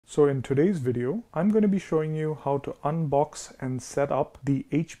So in today's video, I'm going to be showing you how to unbox and set up the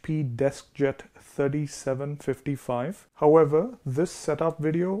HP DeskJet 3755. However, this setup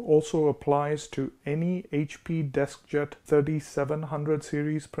video also applies to any HP DeskJet 3700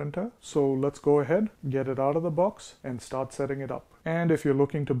 series printer. So let's go ahead, get it out of the box and start setting it up. And if you're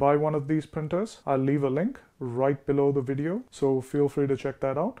looking to buy one of these printers, I'll leave a link right below the video, so feel free to check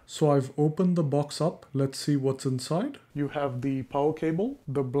that out. So I've opened the box up. Let's see what's inside. You have the power cable,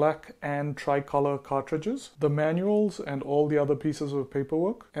 the black and tricolor cartridges, the manuals and all the other pieces of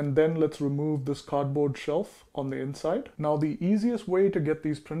paperwork. And then let's remove this cardboard shelf on the inside. Now the easiest way to get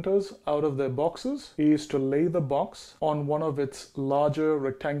these printers out of their boxes is to lay the box on one of its larger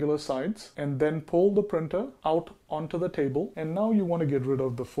rectangular sides and then pull the printer out onto the table. And now you want to get rid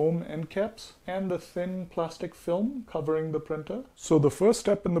of the foam end caps and the thin plastic film covering the printer. So the first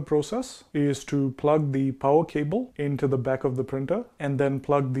step in the process is to plug the power cable into the back of the printer and then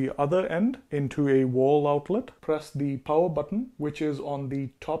plug the other end into a wall outlet. Press the power button, which is on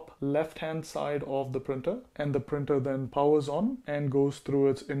the top left hand side of the printer, and the printer then powers on and goes through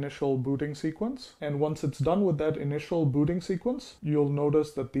its initial booting sequence. And once it's done with that initial booting sequence, you'll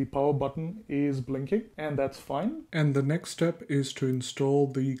notice that the power button is blinking, and that's fine. And the next step is to install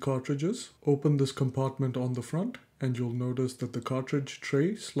the cartridges. Open this compartment on the front and you'll notice that the cartridge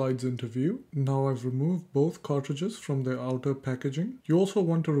tray slides into view. Now I've removed both cartridges from their outer packaging. You also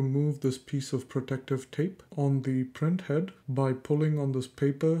want to remove this piece of protective tape on the print head by pulling on this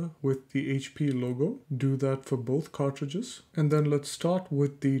paper with the HP logo. Do that for both cartridges. And then let's start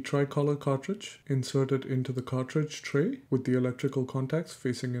with the tricolor cartridge. Insert it into the cartridge tray with the electrical contacts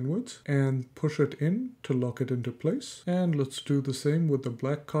facing inwards and push it in to lock it into place. And let's do the same with the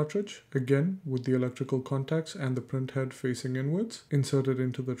black cartridge, again with the electrical contacts and the print head facing inwards. Insert it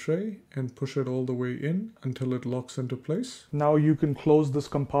into the tray and push it all the way in until it locks into place. Now you can close this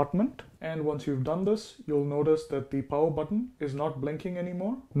compartment, and once you've done this, you'll notice that the power button is not blinking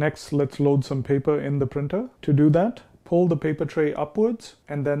anymore. Next, let's load some paper in the printer. To do that, pull the paper tray upwards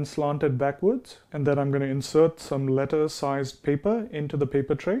and then slant it backwards. And then I'm going to insert some letter-sized paper into the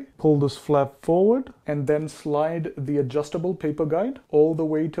paper tray. Pull this flap forward and then slide the adjustable paper guide all the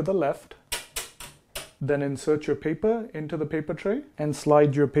way to the left. Then insert your paper into the paper tray and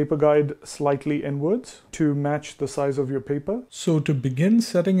slide your paper guide slightly inwards to match the size of your paper. So to begin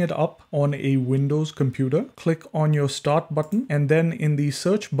setting it up on a Windows computer, click on your Start button and then in the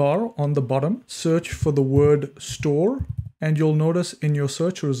search bar on the bottom, search for the word Store. And you'll notice in your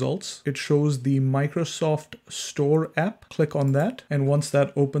search results, it shows the Microsoft Store app. Click on that. And once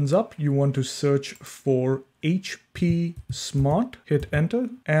that opens up, you want to search for HP Smart, hit enter,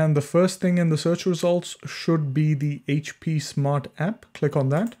 and the first thing in the search results should be the HP Smart app. Click on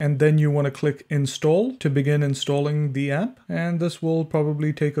that, and then you want to click install to begin installing the app, and this will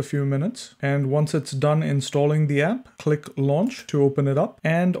probably take a few minutes. And once it's done installing the app, click launch to open it up,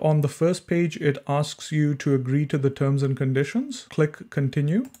 and on the first page it asks you to agree to the terms and conditions. Click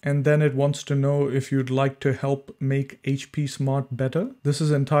continue, and then it wants to know if you'd like to help make HP Smart better. This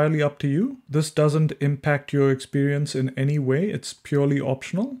is entirely up to you. This doesn't impact your experience in any way. It's purely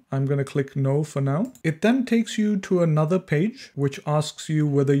optional. I'm going to click no for now. It then takes you to another page which asks you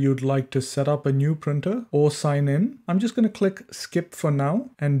whether you'd like to set up a new printer or sign in. I'm just going to click skip for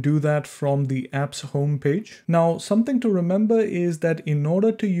now and do that from the app's home page. Now something to remember is that in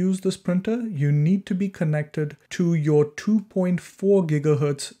order to use this printer, you need to be connected to your 2.4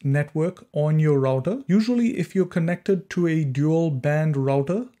 gigahertz network on your router. Usually if you're connected to a dual band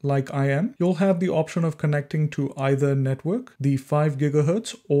router like I am, you'll have the option of connecting to either network, the 5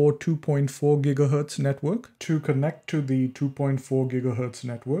 gigahertz or 2.4 gigahertz network. To connect to the 2.4 gigahertz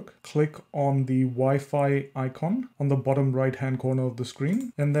network, click on the Wi-Fi icon on the bottom right hand corner of the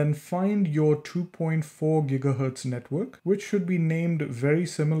screen and then find your 2.4 gigahertz network, which should be named very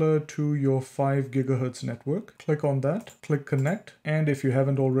similar to your 5 gigahertz network. Click on that, click connect, and if you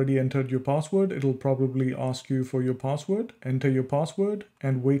haven't already entered your password, it'll probably ask you for your password. Enter your password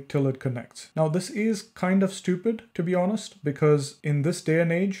and wait till it connects. Now this is kind of stupid, to be honest, because in this day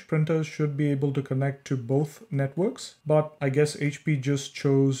and age, printers should be able to connect to both networks, but I guess HP just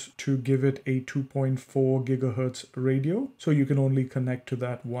chose to give it a 2.4 gigahertz radio, so you can only connect to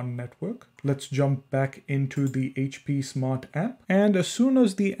that one network. Let's jump back into the HP Smart app, and as soon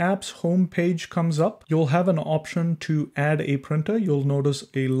as the app's home page comes up, you'll have an option to add a printer. You'll notice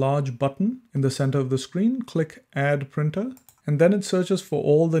a large button in the center of the screen. Click Add Printer. And then it searches for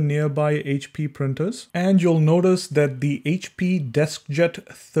all the nearby HP printers. And you'll notice that the HP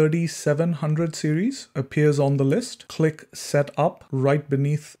DeskJet 3700 series appears on the list. Click Set Up right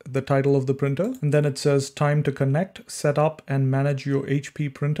beneath the title of the printer. And then it says time to connect, set up, and manage your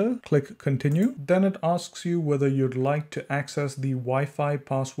HP printer. Click Continue. Then it asks you whether you'd like to access the Wi-Fi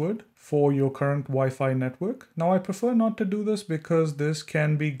password for your current Wi-Fi network. Now I prefer not to do this because this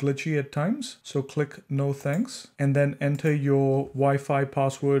can be glitchy at times. So click No Thanks and then enter your Wi-Fi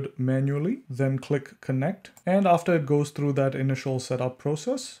password manually. Then click Connect. And after it goes through that initial setup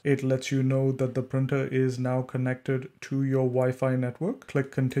process, it lets you know that the printer is now connected to your Wi-Fi network.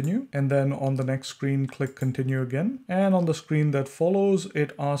 Click Continue. And then on the next screen, click Continue again. And on the screen that follows,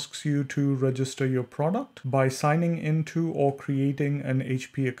 it asks you to register your product by signing into or creating an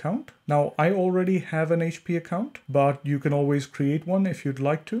HP account. Now, I already have an HP account, but you can always create one if you'd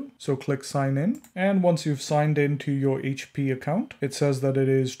like to. So click Sign In. And once you've signed into your HP account, it says that it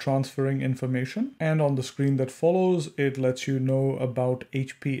is transferring information. And on the screen that follows, it lets you know about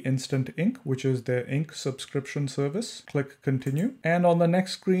HP Instant Ink, which is their ink subscription service. Click Continue. And on the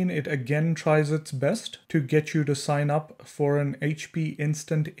next screen, it again tries its best to get you to sign up for an HP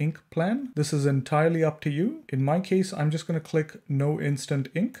Instant Ink plan. This is entirely up to you. In my case, I'm just going to click No Instant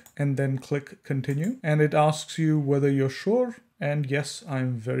Ink and then click Continue. And it asks you whether you're sure. And yes,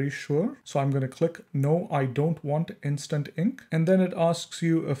 I'm very sure. So I'm going to click No, I don't want instant ink. And then it asks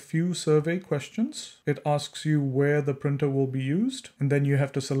you a few survey questions. It asks you where the printer will be used. And then you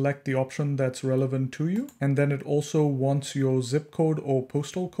have to select the option that's relevant to you. And then it also wants your zip code or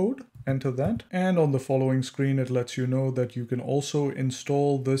postal code. Enter that. And on the following screen, it lets you know that you can also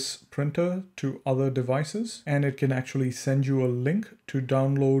install this printer to other devices, and it can actually send you a link to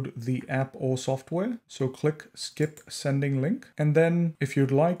download the app or software. So click Skip Sending Link. And then if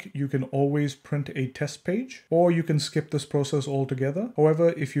you'd like, you can always print a test page, or you can skip this process altogether.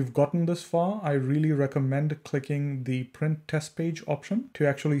 However, if you've gotten this far, I really recommend clicking the Print Test Page option to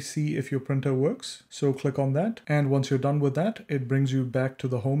actually see if your printer works. So click on that. And once you're done with that, it brings you back to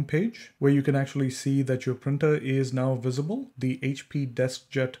the home page, where you can actually see that your printer is now visible, the HP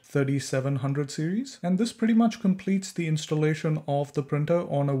DeskJet 3700 series. And this pretty much completes the installation of the printer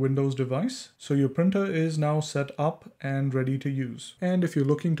on a Windows device. So your printer is now set up and ready to use. And if you're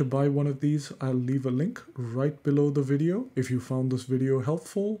looking to buy one of these, I'll leave a link right below the video. If you found this video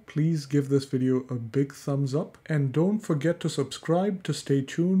helpful, please give this video a big thumbs up. And don't forget to subscribe to stay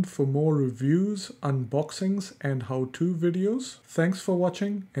tuned for more reviews, unboxings, and how-to videos. Thanks for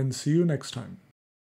watching, and see you next time.